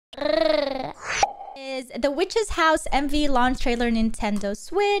Is The Witch's House MV launch trailer Nintendo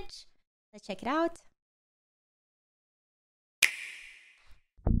Switch. Let's check it out.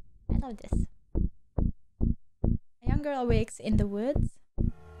 I love this. A young girl awakes in the woods.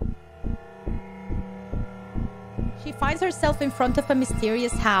 She finds herself in front of a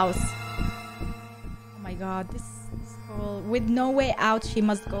mysterious house. Oh my god, this is cool. With no way out, she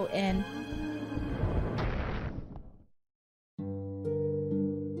must go in.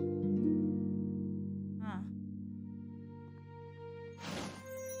 Huh.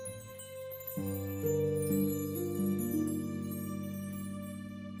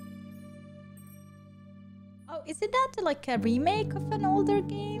 Oh, isn't that like a remake of an older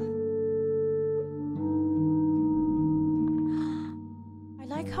game? I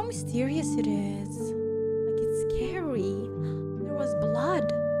like how mysterious it is. Like, it's scary. There was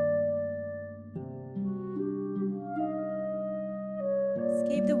blood.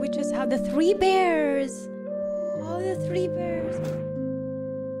 Escape the witch's house. The three bears. Oh, the three bears.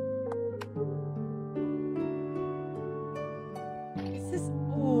 This is...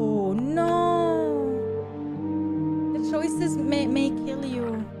 Oh, no. The choices may kill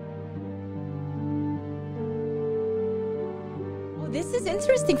you. This is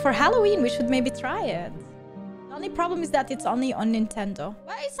interesting for Halloween. We should maybe try it. The only problem is that it's only on Nintendo.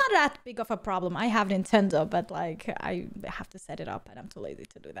 Well, it's not that big of a problem. I have Nintendo, but like I have to set it up and I'm too lazy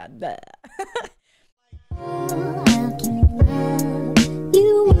to do that.